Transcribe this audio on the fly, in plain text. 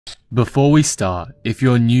Before we start, if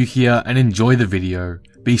you're new here and enjoy the video,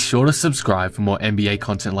 be sure to subscribe for more NBA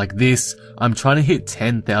content like this. I'm trying to hit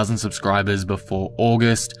 10,000 subscribers before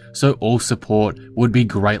August, so all support would be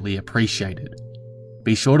greatly appreciated.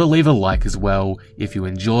 Be sure to leave a like as well if you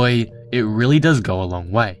enjoy, it really does go a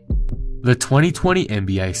long way. The 2020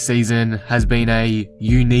 NBA season has been a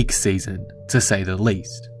unique season, to say the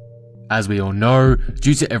least. As we all know,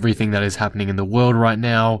 due to everything that is happening in the world right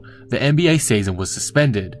now, the NBA season was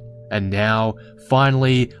suspended, and now,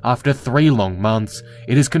 finally, after 3 long months,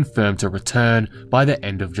 it is confirmed to return by the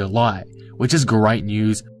end of July, which is great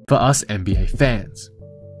news for us NBA fans.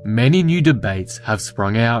 Many new debates have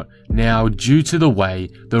sprung out now due to the way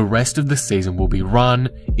the rest of the season will be run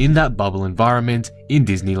in that bubble environment in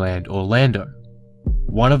Disneyland, Orlando.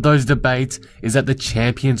 One of those debates is that the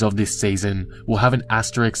champions of this season will have an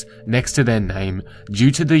asterisk next to their name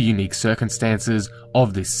due to the unique circumstances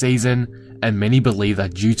of this season, and many believe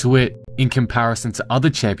that due to it, in comparison to other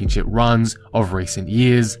championship runs of recent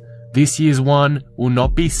years, this year's one will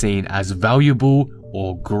not be seen as valuable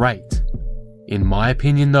or great. In my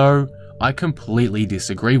opinion though, I completely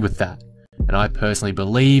disagree with that, and I personally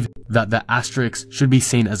believe that the asterisk should be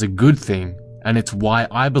seen as a good thing, and it's why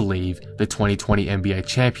I believe the 2020 NBA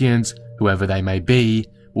champions, whoever they may be,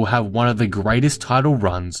 will have one of the greatest title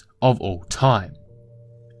runs of all time.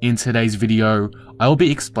 In today's video, I will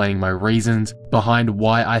be explaining my reasons behind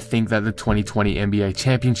why I think that the 2020 NBA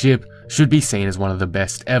championship should be seen as one of the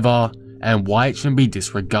best ever, and why it shouldn't be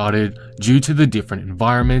disregarded due to the different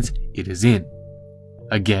environments it is in.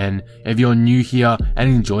 Again, if you're new here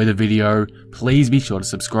and enjoy the video, please be sure to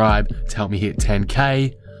subscribe to help me hit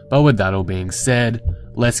 10k, but with that all being said,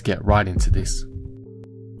 let's get right into this.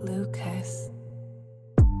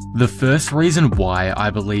 The first reason why I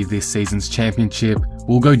believe this season's championship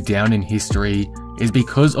will go down in history is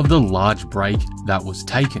because of the large break that was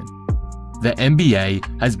taken. The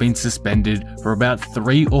NBA has been suspended for about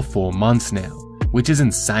 3 or 4 months now, which is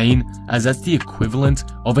insane as that's the equivalent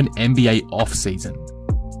of an NBA off-season.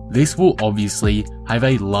 This will obviously have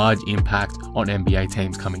a large impact on NBA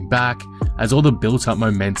teams coming back, as all the built-up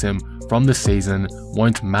momentum from the season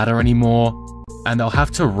won't matter anymore, and they'll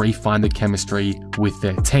have to refine the chemistry with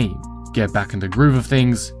their team, get back in the groove of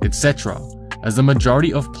things, etc., as the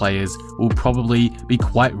majority of players will probably be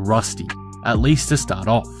quite rusty, at least to start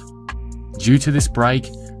off. Due to this break,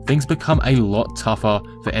 things become a lot tougher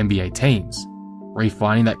for NBA teams.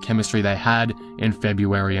 Refining that chemistry they had in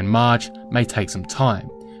February and March may take some time,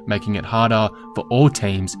 making it harder for all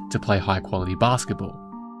teams to play high-quality basketball.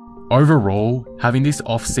 Overall, having this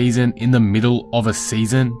off-season in the middle of a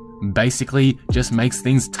season basically just makes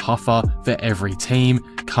things tougher for every team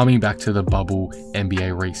coming back to the bubble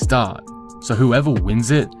NBA restart. So whoever wins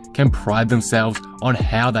it can pride themselves on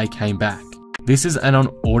how they came back. This is an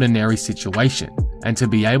unordinary situation, and to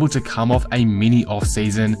be able to come off a mini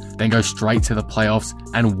off-season, then go straight to the playoffs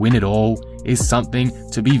and win it all is something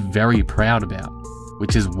to be very proud about,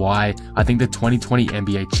 which is why I think the 2020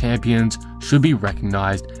 NBA champions should be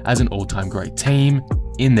recognized as an all-time great team,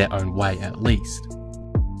 in their own way at least.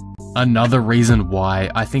 Another reason why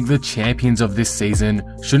I think the champions of this season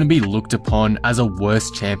shouldn't be looked upon as a worse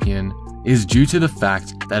champion is due to the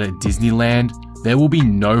fact that at Disneyland, there will be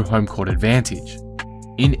no home court advantage.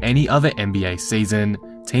 In any other NBA season,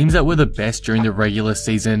 teams that were the best during the regular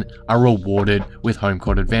season are rewarded with home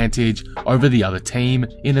court advantage over the other team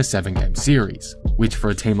in a 7-game series, which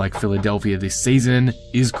for a team like Philadelphia this season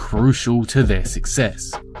is crucial to their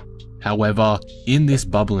success. However, in this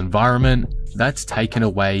bubble environment, that's taken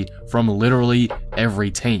away from literally every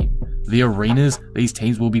team. The arenas these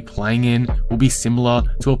teams will be playing in will be similar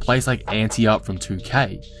to a place like Ante-Up from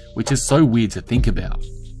 2K, which is so weird to think about.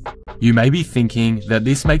 You may be thinking that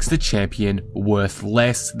this makes the champion worth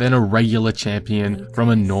less than a regular champion from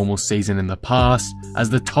a normal season in the past, as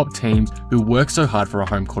the top teams who work so hard for a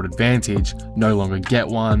home court advantage no longer get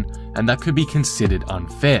one, and that could be considered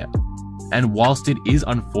unfair. And whilst it is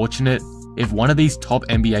unfortunate, if one of these top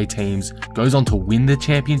NBA teams goes on to win the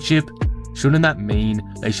championship, shouldn't that mean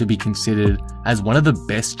they should be considered as one of the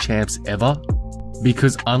best champs ever?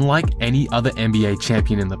 Because unlike any other NBA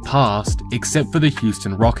champion in the past, except for the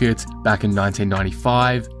Houston Rockets back in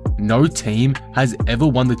 1995, no team has ever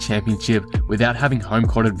won the championship without having home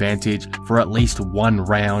court advantage for at least 1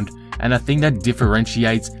 round, and I think that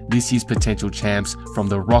differentiates this year's potential champs from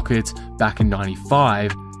the Rockets back in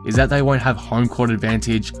 95 is that they won't have home court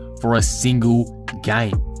advantage for a single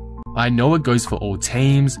game. I know it goes for all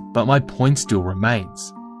teams, but my point still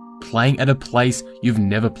remains. Playing at a place you've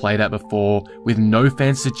never played at before with no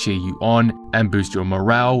fans to cheer you on and boost your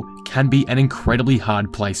morale can be an incredibly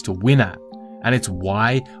hard place to win at. and it's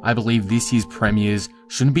why I believe this year's premiers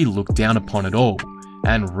shouldn't be looked down upon at all,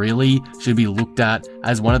 and really should be looked at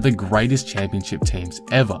as one of the greatest championship teams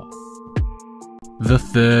ever. The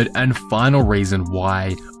third and final reason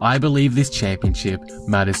why I believe this championship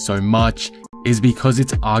matters so much is because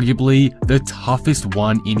it's arguably the toughest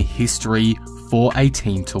one in history for a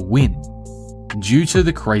team to win. Due to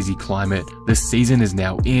the crazy climate the season is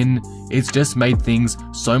now in, it's just made things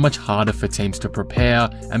so much harder for teams to prepare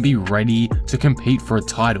and be ready to compete for a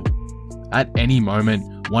title. At any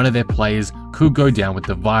moment, one of their players could go down with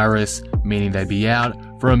the virus, meaning they'd be out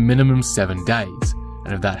for a minimum 7 days.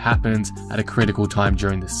 And if that happens at a critical time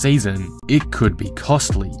during the season, it could be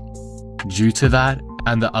costly. Due to that,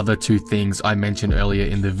 and the other two things I mentioned earlier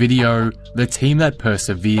in the video, the team that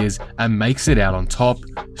perseveres and makes it out on top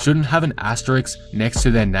shouldn't have an asterisk next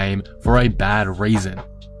to their name for a bad reason.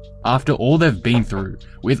 After all they've been through,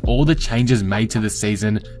 with all the changes made to the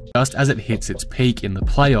season just as it hits its peak in the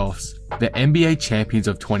playoffs, the NBA champions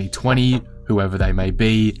of 2020, whoever they may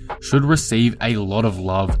be, should receive a lot of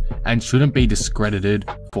love and shouldn't be discredited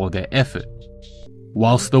for their effort.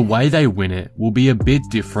 Whilst the way they win it will be a bit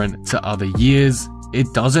different to other years,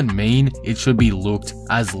 it doesn't mean it should be looked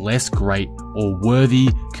as less great or worthy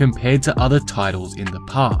compared to other titles in the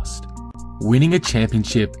past. Winning a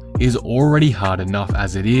championship is already hard enough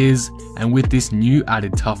as it is, and with this new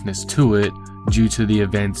added toughness to it, due to the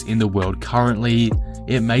events in the world currently,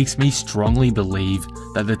 it makes me strongly believe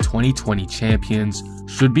that the 2020 champions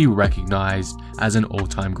should be recognized as an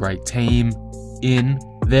all-time great team in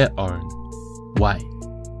their own way.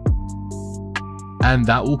 And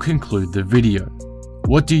that will conclude the video.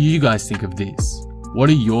 What do you guys think of this? What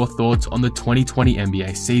are your thoughts on the 2020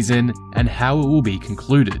 NBA season and how it will be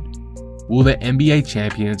concluded? Will the NBA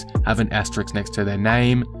champions have an asterisk next to their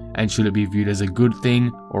name, and should it be viewed as a good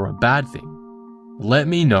thing or a bad thing? Let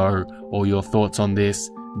me know all your thoughts on this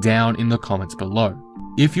down in the comments below.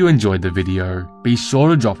 If you enjoyed the video, be sure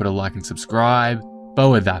to drop it a like and subscribe, but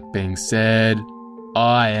with that being said,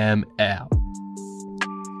 I am out.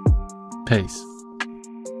 Peace.